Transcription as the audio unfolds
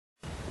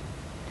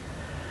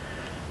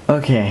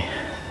Okay,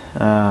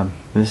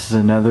 this is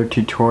another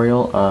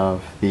tutorial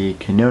of the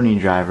Kinoni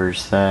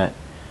drivers that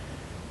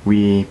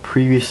we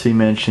previously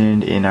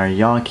mentioned in our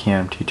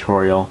YAWCAM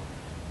tutorial.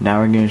 Now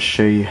we're going to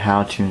show you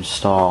how to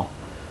install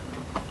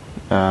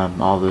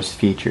all those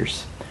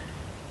features.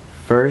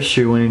 First,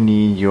 you're going to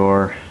need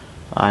your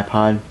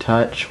iPod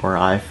Touch or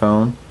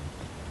iPhone,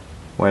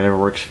 whatever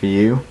works for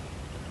you,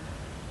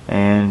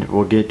 and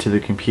we'll get to the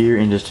computer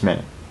in just a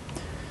minute.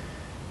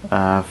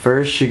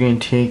 First, you're going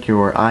to take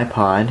your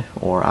iPod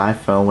or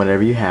iPhone,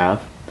 whatever you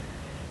have,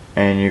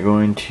 and you're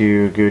going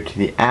to go to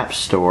the App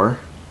Store.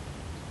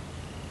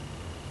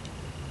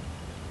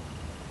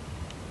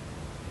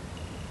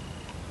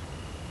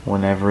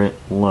 Whenever it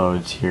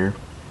loads here.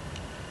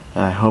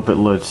 I hope it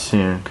loads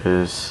soon,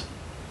 because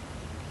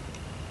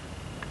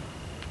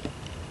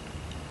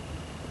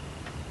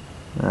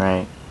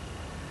alright.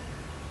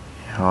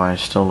 Oh,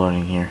 it's still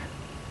loading here.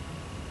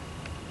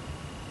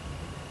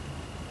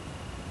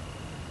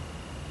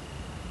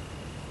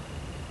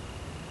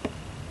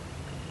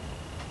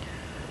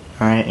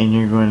 Alright, and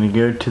you're going to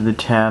go to the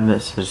tab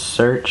that says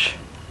search,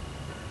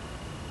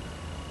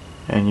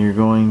 and you're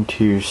going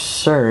to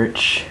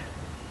search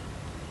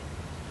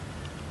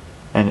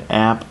an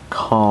app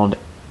called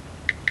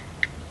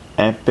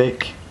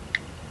Epic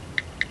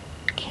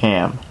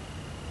Cam.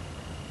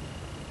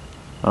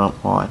 Oh,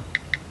 hold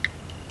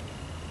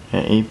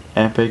on.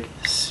 Epic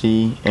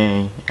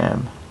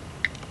CAM.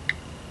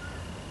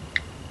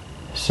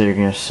 So you're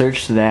going to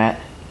search that,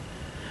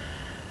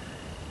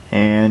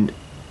 and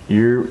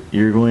you're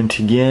going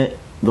to get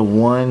the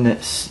one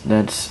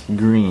that's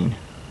green.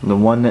 The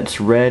one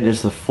that's red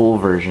is the full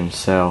version.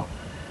 So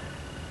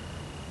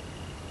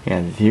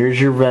yeah,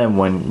 here's your red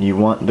one. You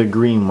want the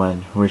green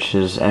one, which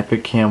is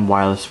Epic Cam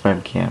Wireless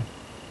Webcam.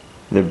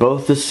 They're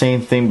both the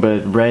same thing,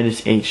 but red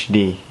is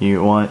HD.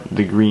 You want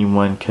the green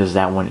one because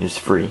that one is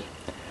free.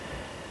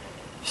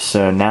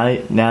 So now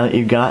that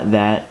you got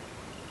that,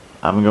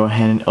 I'm gonna go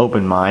ahead and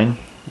open mine.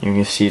 You're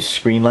gonna see a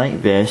screen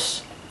like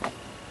this.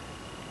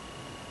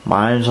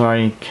 Mine's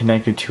already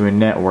connected to a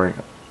network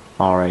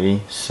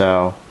already,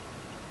 so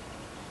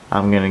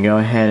I'm gonna go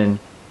ahead and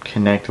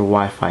connect to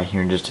Wi-Fi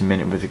here in just a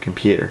minute with the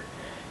computer.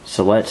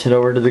 So let's head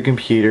over to the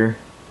computer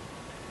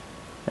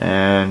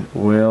and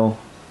we'll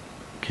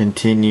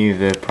continue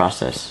the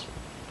process.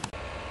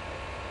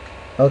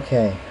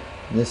 Okay,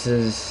 this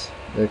is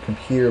the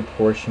computer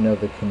portion of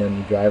the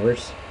Kinoni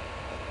drivers.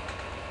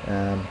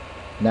 Now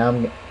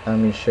I'm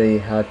going to show you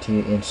how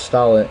to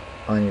install it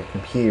on your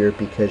computer,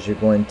 because you're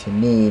going to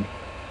need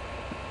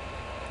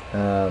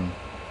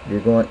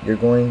you're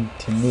going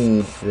to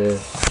need the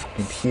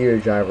computer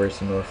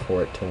drivers in order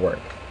for it to work.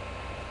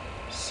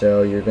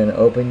 So you're going to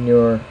open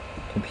your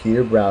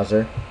computer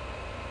browser,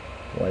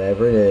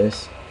 whatever it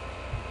is,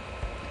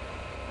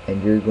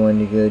 and you're going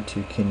to go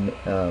to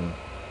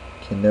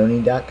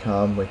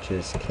Kinoni.com, which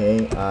is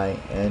Kinoni,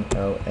 and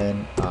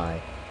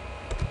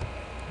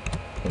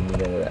you know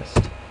the rest.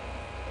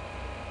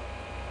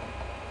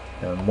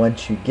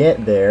 Once you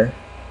get there,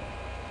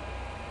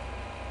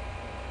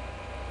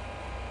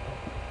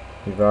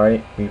 we've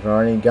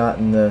already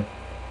gotten the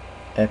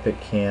Epic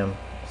Cam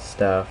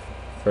stuff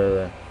for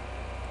the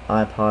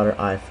iPod or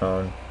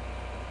iPhone.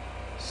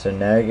 So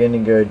now you're going to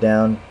go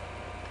down,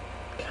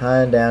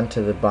 kind of down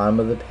to the bottom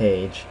of the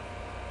page,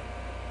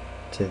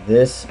 to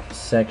this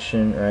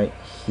section right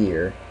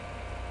here,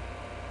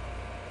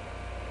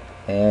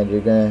 and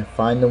you're going to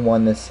find the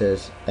one that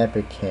says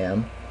Epic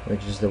Cam,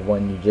 which is the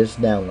one you just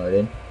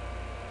downloaded,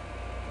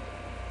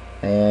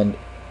 and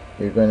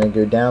you're going to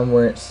go down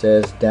where it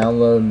says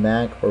download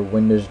Mac or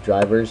Windows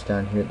drivers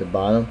down here at the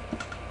bottom,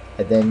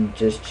 and then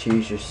just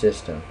choose your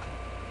system.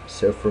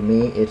 So for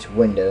me it's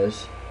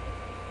Windows,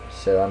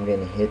 so I'm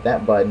going to hit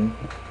that button,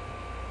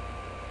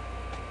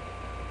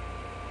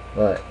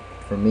 but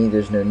for me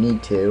there's no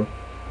need to,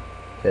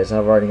 because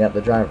I've already got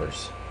the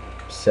drivers.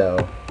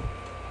 So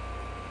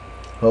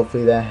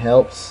hopefully that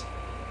helps.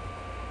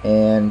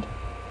 And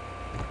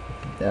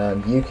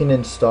you can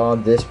install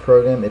this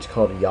program. It's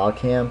called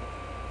YAWCAM.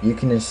 You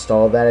can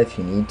install that if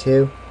you need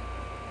to.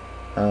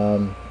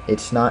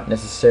 It's not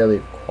necessarily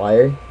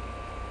required,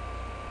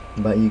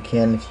 but you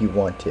can if you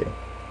want to.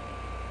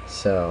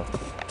 So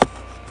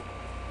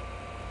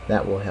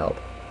that will help.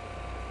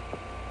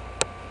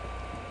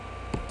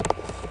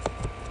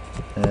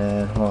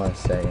 Hold on a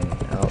second.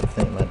 I don't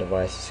think my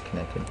device is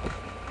connected.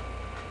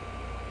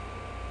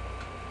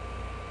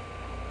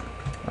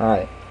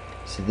 Alright,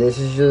 so this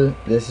is the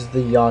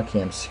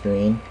YAWCAM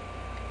screen,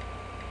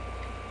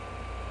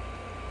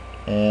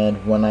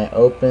 and when I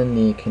open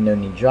the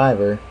Kinoni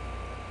driver,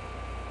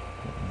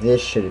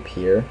 this should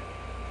appear,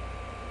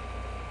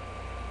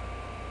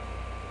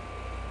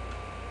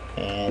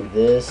 and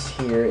this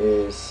here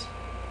is,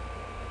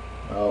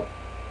 oh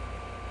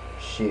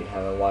shoot,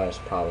 having a wireless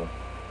problem.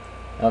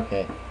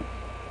 Okay,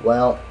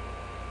 well,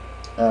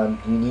 you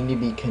need to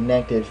be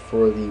connected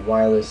for the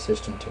wireless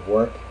system to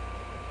work,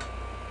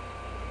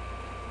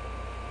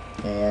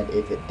 and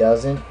if it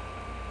doesn't,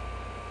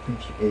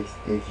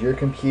 if your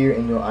computer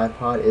and your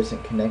iPod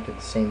isn't connected at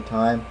the same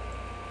time,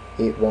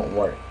 it won't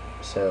work.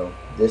 So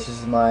this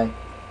is my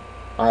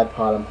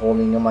iPod I'm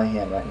holding in my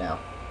hand right now,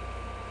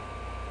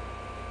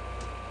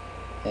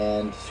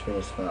 and the screen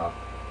just went off.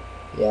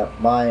 Yeah,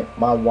 my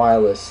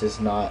wireless is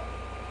not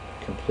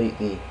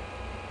completely,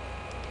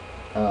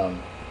 I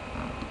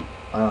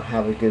don't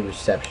have a good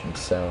reception,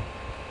 so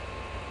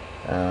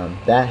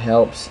that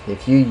helps.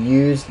 If you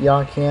use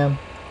YaCam,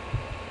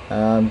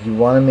 you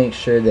want to make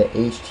sure that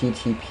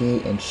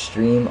HTTP and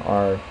stream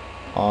are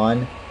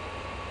on.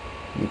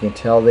 You can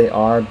tell they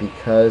are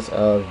because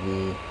of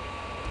the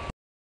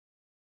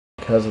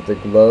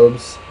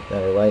globes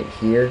that are right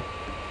here.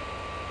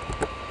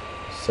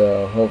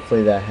 So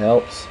hopefully that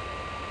helps.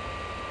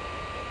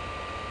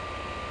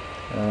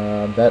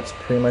 That's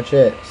pretty much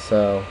it.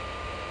 So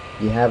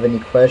if you have any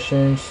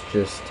questions,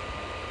 just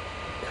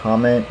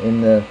comment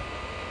in the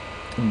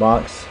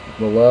box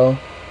below,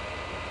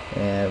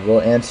 and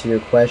we'll answer your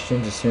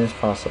questions as soon as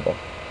possible.